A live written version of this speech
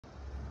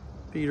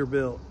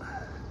Peterbilt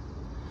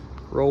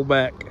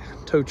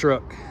Rollback Tow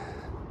Truck.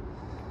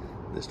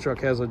 This truck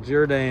has a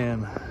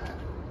JerrDan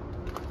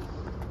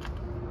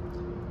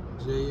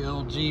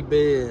JLG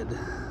bed,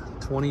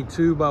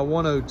 22 by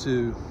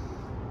 102.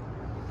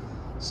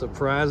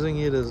 Surprising,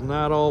 it is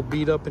not all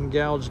beat up and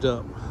gouged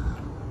up.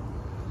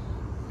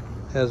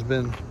 Has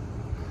been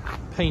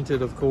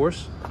painted, of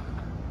course,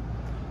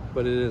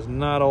 but it is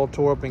not all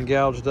tore up and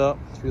gouged up.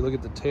 If you look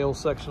at the tail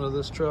section of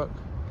this truck,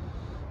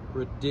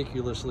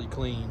 ridiculously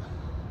clean.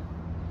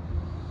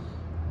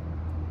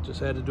 Just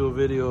had to do a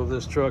video of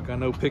this truck. I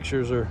know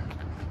pictures are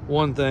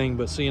one thing,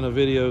 but seeing a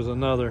video is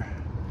another.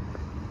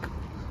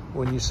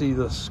 When you see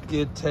the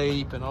skid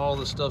tape and all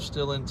the stuff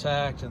still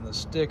intact and the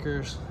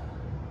stickers,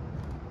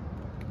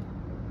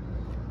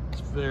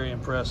 it's very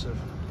impressive.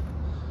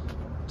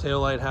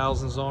 Taillight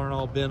housings aren't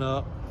all bent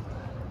up.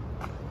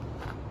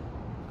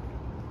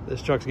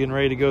 This truck's getting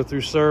ready to go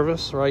through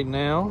service right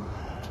now.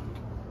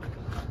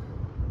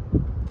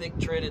 Thick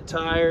treaded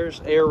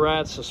tires, air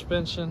ride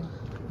suspension,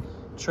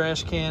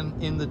 trash can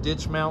in the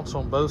ditch mounts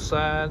on both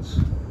sides,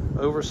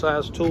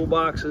 oversized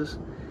toolboxes,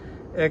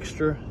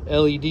 extra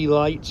LED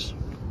lights,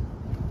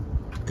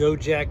 go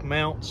jack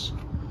mounts,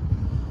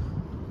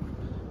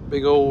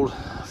 big old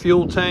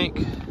fuel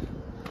tank,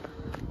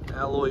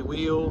 alloy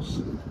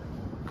wheels,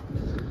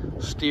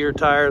 steer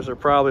tires are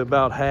probably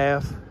about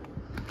half,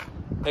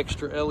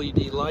 extra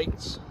LED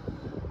lights.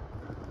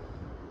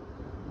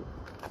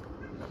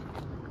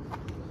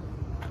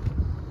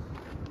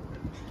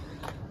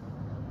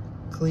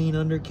 Clean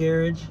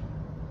undercarriage,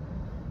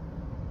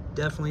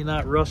 definitely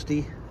not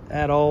rusty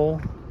at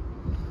all.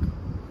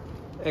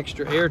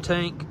 Extra air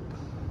tank,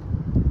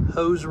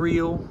 hose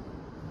reel,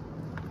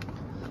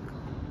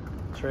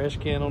 trash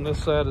can on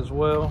this side as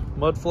well,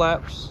 mud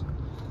flaps.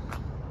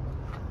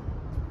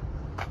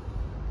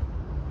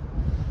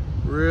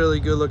 Really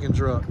good looking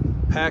truck.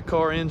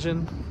 Paccar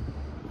engine,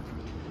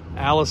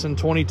 Alison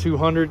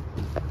 2200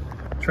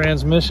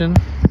 transmission.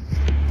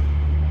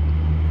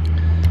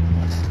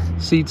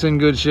 Seat's in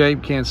good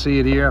shape. Can't see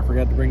it here. I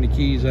forgot to bring the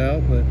keys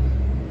out, but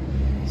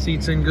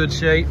seat's in good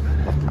shape.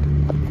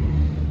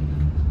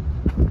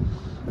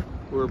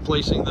 We're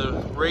replacing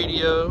the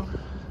radio.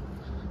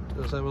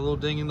 Does have a little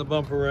ding in the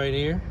bumper right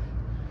here.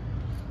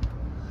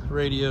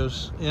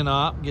 Radio's in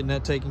op, getting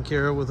that taken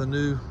care of with a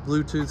new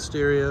Bluetooth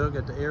stereo.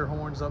 Got the air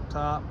horns up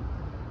top,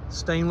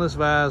 stainless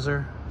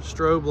visor,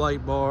 strobe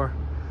light bar.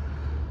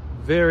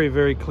 Very,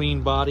 very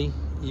clean body.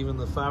 Even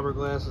the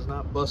fiberglass is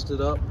not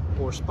busted up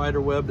or spider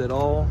webbed at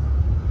all.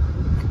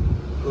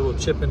 A little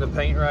chip in the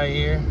paint right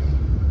here.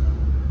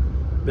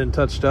 Been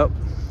touched up.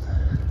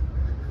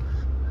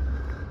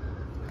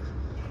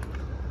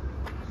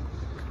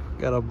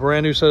 Got a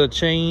brand new set of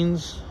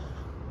chains,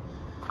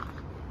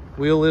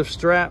 wheel lift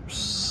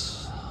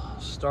straps,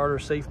 starter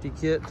safety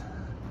kit.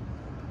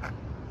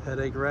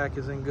 Headache rack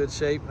is in good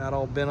shape, not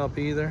all bent up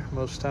either.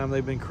 Most of the time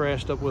they've been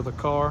crashed up with a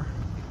car.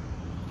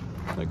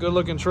 A good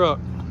looking truck.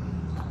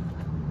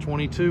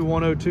 22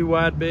 102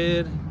 wide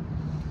bed,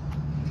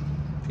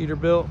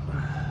 Peterbilt.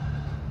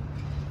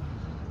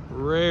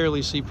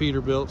 Rarely see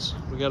Peterbilts.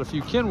 We got a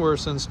few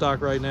Kenworths in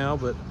stock right now,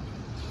 but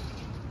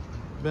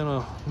been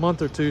a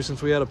month or two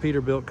since we had a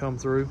Peterbilt come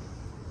through.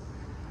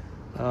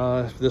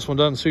 If this one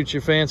doesn't suit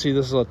your fancy,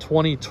 this is a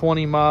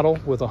 2020 model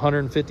with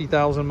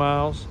 150,000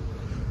 miles.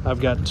 I've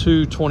got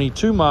two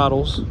 22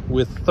 models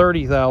with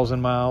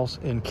 30,000 miles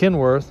in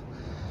Kenworth.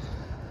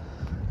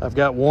 I've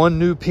got one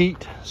new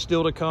Pete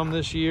still to come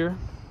this year.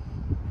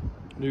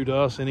 New to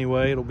us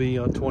anyway. It'll be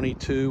a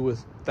 22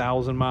 with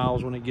 1,000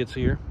 miles when it gets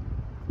here.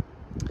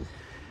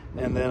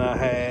 And then I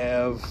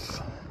have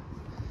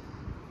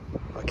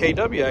a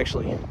KW,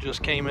 actually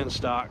just came in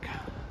stock,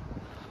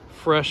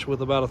 fresh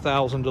with about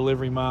 1,000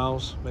 delivery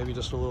miles, maybe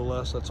just a little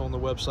less. That's on the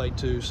website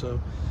too.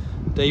 So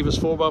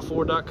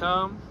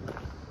Davis4x4.com.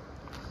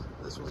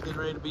 This one's getting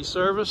ready to be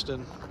serviced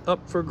and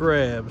up for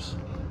grabs.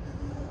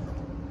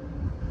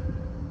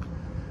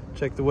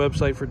 Check the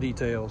website for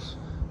details.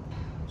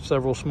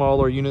 Several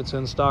smaller units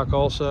in stock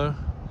also.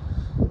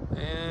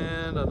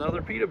 And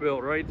another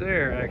Peterbilt right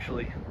there,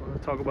 actually. I'm going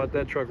to talk about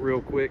that truck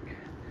real quick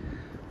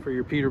for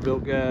your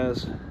Peterbilt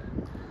guys.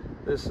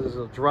 This is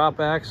a drop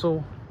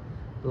axle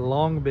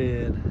long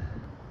bed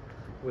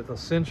with a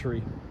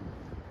Century.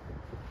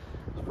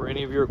 For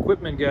any of your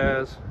equipment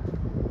guys,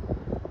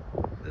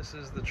 this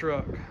is the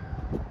truck.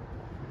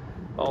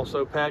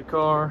 Also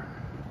Paccar,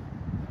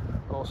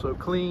 also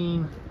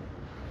clean.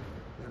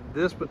 And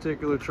this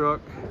particular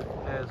truck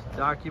has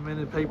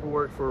documented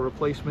paperwork for a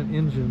replacement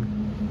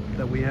engine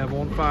that we have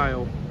on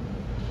file.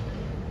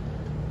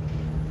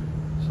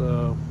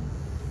 So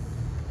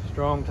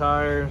strong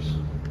tires,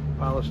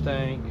 polished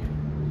tank,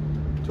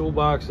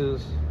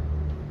 toolboxes,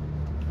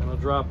 and a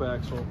drop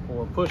axle,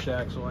 or a push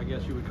axle I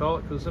guess you would call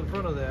it, because it's in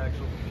front of the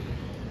axle.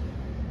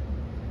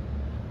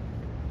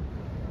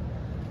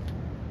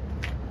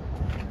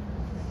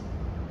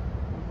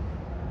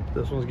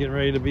 This one's getting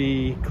ready to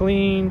be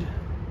cleaned,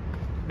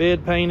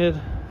 bed painted,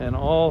 and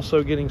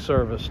also getting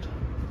serviced.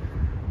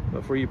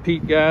 But for you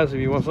Pete guys, if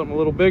you want something a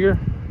little bigger,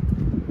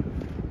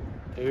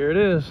 Here it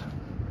is.